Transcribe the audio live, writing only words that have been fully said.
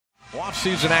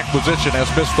Off-season acquisition, has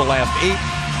missed the last 8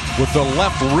 with the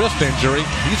left wrist injury.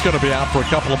 He's going to be out for a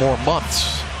couple of more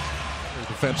months.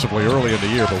 Defensively early in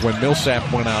the year, but when Millsap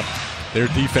went out,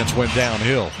 their defense went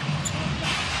downhill.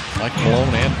 Mike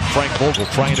Malone and Frank Vogel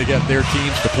trying to get their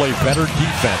teams to play better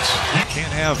defense. You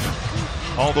can't have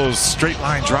all those straight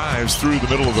line drives through the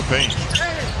middle of the paint.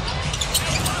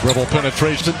 Dribble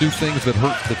penetration, do things that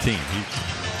hurt the team. He's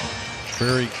a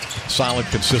very solid,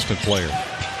 consistent player.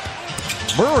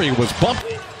 Murray was bumped.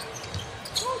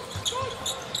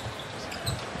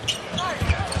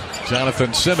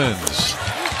 Jonathan Simmons.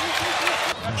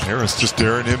 Harris just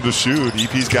daring him to shoot.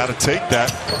 EP's got to take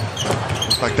that.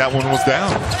 Looks like that one was down.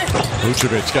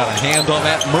 Vucevic got a hand on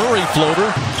that Murray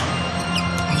floater.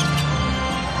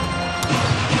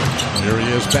 Here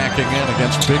he is backing in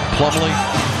against Big Plumlee.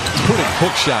 Pretty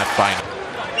hook shot by him.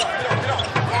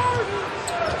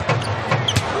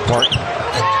 Barton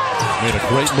made a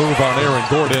great move on Aaron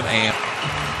Gordon, and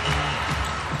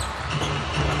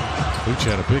Vooch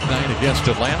had a big night against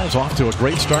Atlanta. Is off to a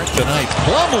great start tonight.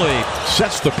 Plumlee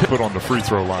sets the pivot on the free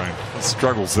throw line. He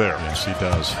struggles there. Yes, he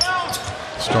does.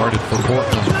 Started for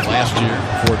Portland last year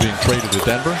before being traded to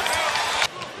Denver.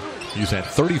 He's at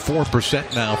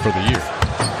 34% now for the year.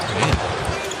 Man,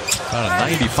 about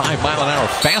a 95-mile-an-hour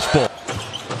fastball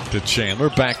to Chandler.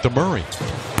 Back to Murray.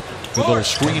 Good little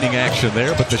screening action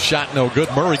there, but the shot no good.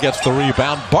 Murray gets the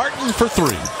rebound. Barton for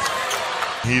 3.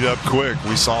 Heat up quick.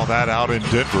 We saw that out in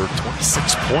Denver.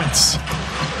 26 points.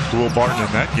 Will Barton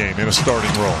in that game in a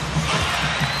starting role.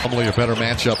 Probably a better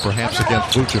matchup perhaps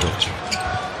against Vucevic.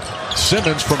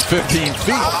 Simmons from 15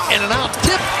 feet. In and out.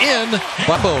 Tip in.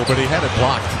 Bumbo, but he had it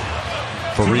blocked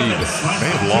for Reed.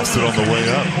 May have lost it on the way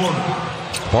up.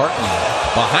 Barton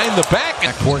behind the back.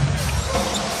 Backcourt.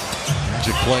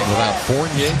 Magic playing without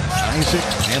Fournier, Isaac,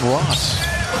 and Ross.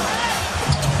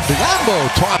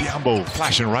 Biyombo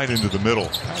flashing right into the middle.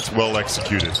 That's well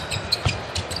executed.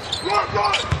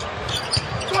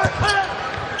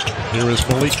 Here is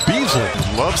Malik Beasley.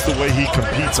 Loves the way he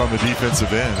competes on the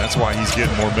defensive end. That's why he's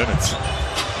getting more minutes.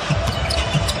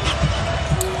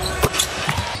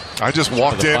 I just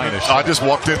walked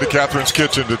into Catherine's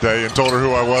kitchen today and told her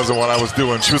who I was and what I was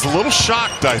doing. She was a little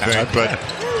shocked, I think, but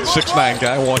 6'9"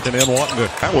 guy walking in wanting to.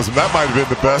 That might have been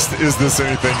the best. Is this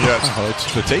anything yet? Oh, it's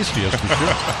the tastiest for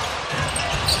sure.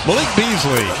 Malik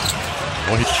Beasley.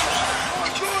 Well,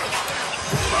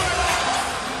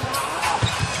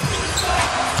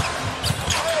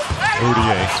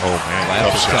 Rudier. Oh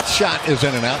man, tough shot is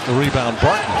in and out. The rebound,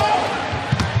 Barton.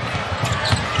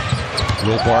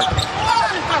 Will Barton.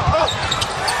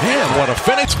 Man, what a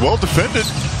finish. Well defended.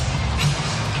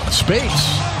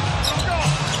 Space.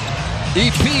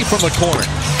 EP from the corner.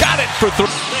 Got it for 3.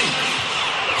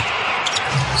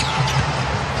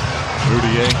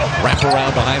 Rudier, wrap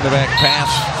around behind the back pass.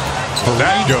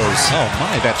 That goes. Oh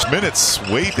my, that's minutes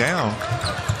way down.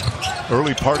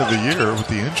 Early part of the year with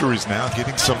the injuries now,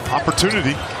 getting some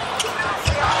opportunity.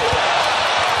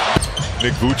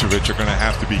 Nick Vucevic are going to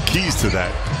have to be keys to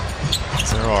that.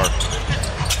 There are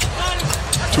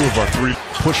 2 of our 3.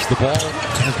 Push the ball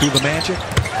and do the Magic.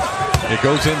 It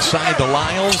goes inside to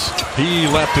Lyles. He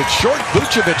left it short.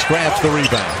 Vucevic grabs the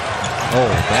rebound.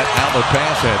 Oh, that outlet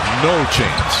pass had no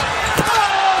chance.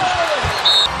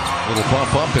 Little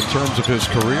bump up in terms of his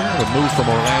career. The move from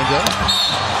Orlando.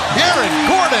 Aaron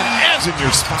Gordon is in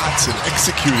your spots and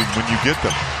executing when you get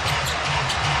them.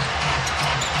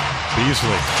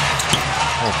 Beasley.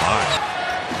 Oh my.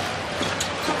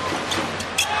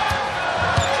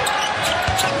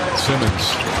 Simmons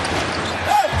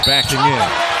backing in.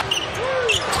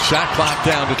 Shot clock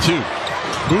down to 2.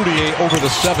 Rudier over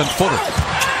the 7-footer.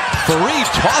 Fareed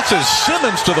tosses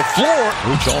Simmons to the floor.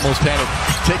 Vooch almost had it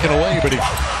taken away, but he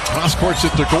cross-courts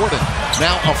it to Gordon.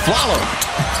 Now Afflalo.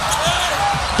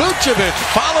 Vucevic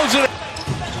follows it.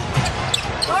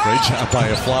 Great job by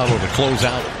Afflalo to close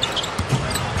out.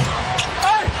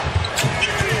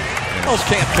 Almost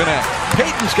can't connect.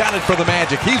 Payton's got it for the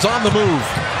Magic. He's on the move.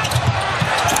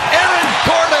 Aaron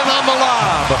Gordon on the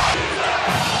lob.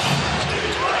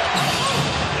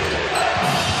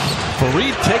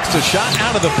 Fareed takes the shot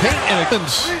out of the paint and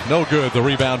it's no good. The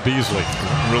rebound, Beasley.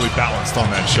 Really balanced on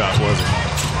that shot, wasn't it?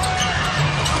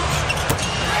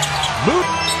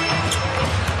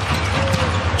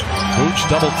 Vooch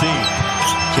double team.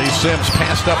 Jay Sims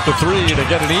passed up the 3 to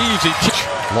get an easy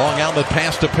long outlet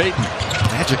pass to Payton.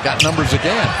 Magic got numbers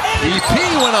again. EP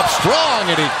went up strong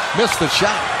and he missed the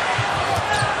shot.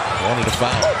 Wanted a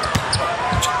foul.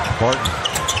 Barton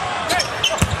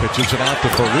pitches it out to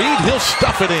Fareed. He'll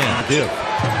stuff it in.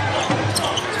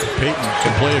 Payton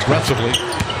can play aggressively.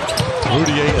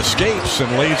 Rudier escapes and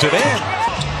lays it in.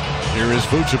 Here is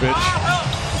Vucevic.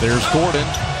 There's Gordon.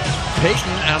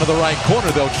 Payton out of the right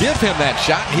corner. They'll give him that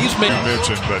shot. He's made.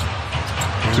 Mentioned, but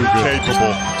too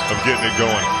capable of getting it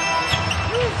going.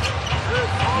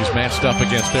 He's matched up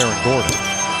against Aaron Gordon.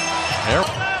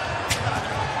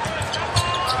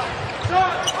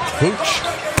 Vooch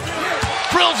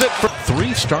drills it for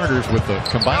 3 starters with a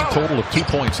combined total of 2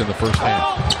 points in the first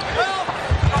half.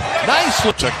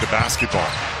 Nicely. Check the basketball.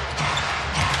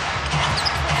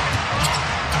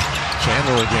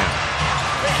 Chandler again.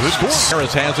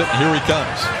 Harris has it. Here he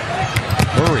comes.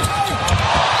 Murray.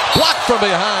 Blocked from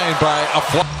behind by a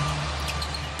flop.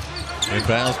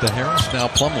 Inbounds to Harris. Now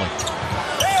Plumlee.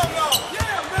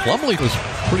 Plumlee was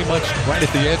pretty much right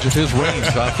at the edge of his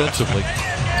range offensively.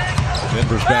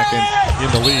 Denver's back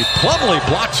in the lead. Plumlee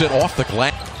blocks it off the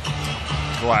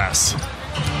glass.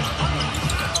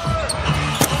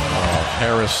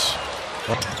 Harris.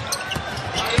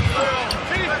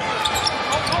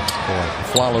 Boy,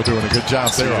 Flalo doing a good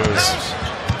job there.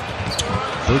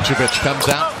 Vucevic comes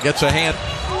out, gets a hand.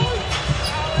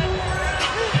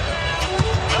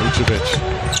 Vucevic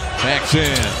backs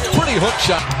in. Pretty hook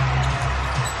shot.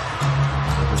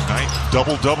 Ninth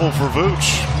double-double for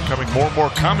Vooch. Becoming more and more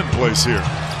commonplace here.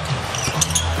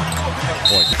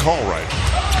 Boy, the call right.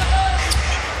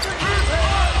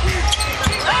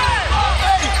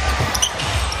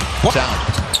 Down.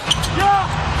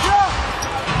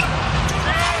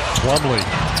 Plumlee.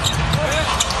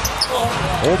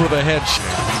 Over the head.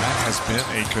 That has been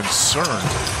a concern the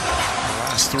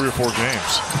last 3 or 4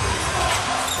 games.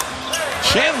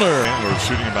 Chandler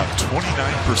shooting about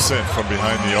 29% from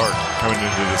behind the arc coming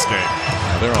into this game.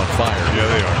 They're on fire. Yeah,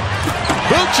 they are.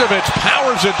 Vucevic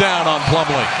powers it down on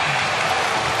Plumlee.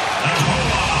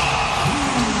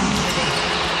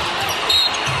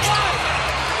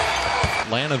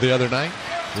 Atlanta the other night.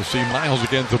 We'll see Miles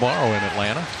again tomorrow in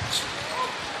Atlanta.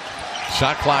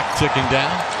 Shot clock ticking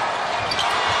down.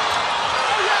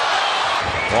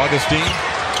 Augustine.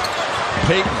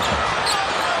 Payton.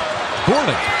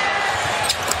 Gordon.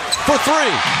 For 3.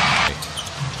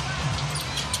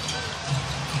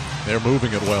 They're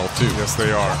moving it well, too. Yes,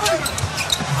 they are.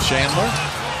 Chandler.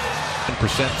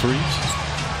 10% threes.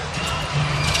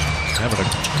 Having a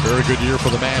very good year for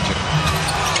the Magic.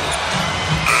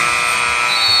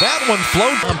 That one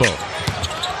flowed.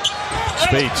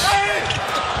 Spates.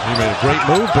 He made a great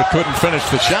move, but couldn't finish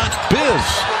the shot. Biz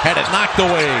had it knocked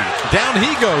away. Down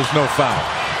he goes, no foul.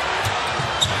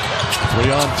 3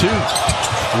 on 2.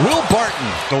 Will Barton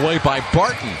away by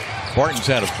Barton. Barton's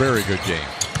had a very good game.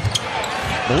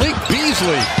 Malik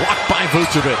Beasley blocked by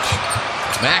Vucevic.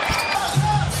 Mack.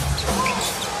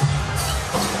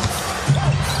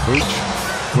 Vooch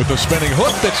with the spinning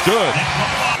hook that's good.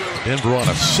 Denver on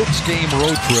a 6-game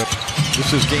road trip.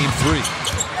 This is game 3.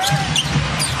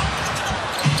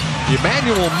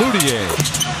 Emmanuel Mudiay.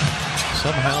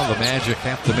 Somehow the Magic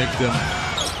have to make them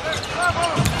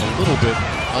a little bit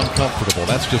uncomfortable.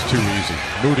 That's just too easy.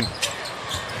 Moody.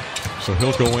 So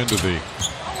he'll go into the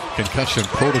concussion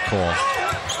protocol.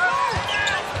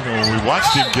 You know, when we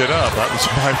watched him get up, that was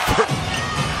my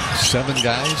first. 7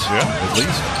 guys, yeah, at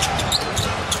least.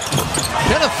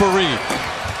 Kenneth Faried.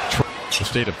 The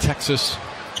state of Texas.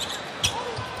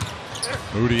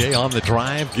 Mudiay on the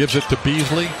drive, gives it to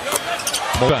Beasley.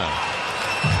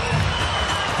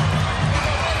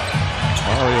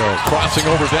 Mario crossing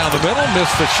over down the middle,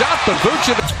 missed the shot, but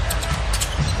Vucevic.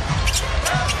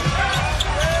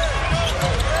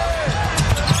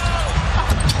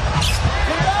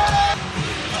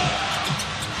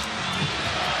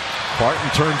 Barton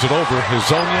turns it over.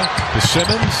 Hezonja to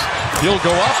Simmons. He'll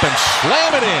go up and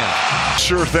slam it in.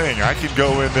 Sure thing. I can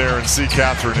go in there and see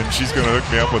Catherine, and she's going to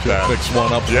hook me up with that. Fix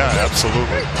one up. Yeah,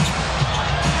 absolutely.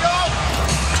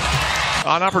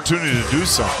 An opportunity to do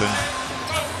something.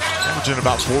 Averaging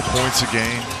about 4 points a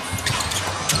game.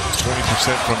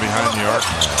 20% from behind the arc.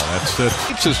 That's it.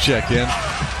 Keeps his check in.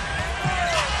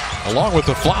 Along with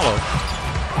the Flalo.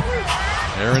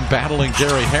 Aaron battling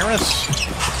Gary Harris.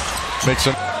 Makes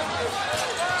him.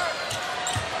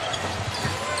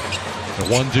 The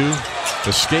 1-2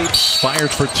 escapes,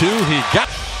 fires for 2. He got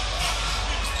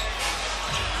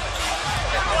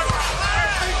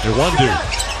the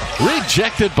 1-2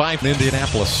 rejected by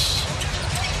Indianapolis.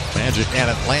 Magic at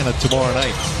Atlanta tomorrow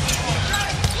night.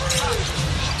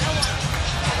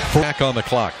 Back on the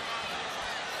clock.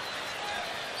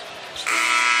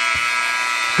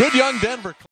 Good young Denver.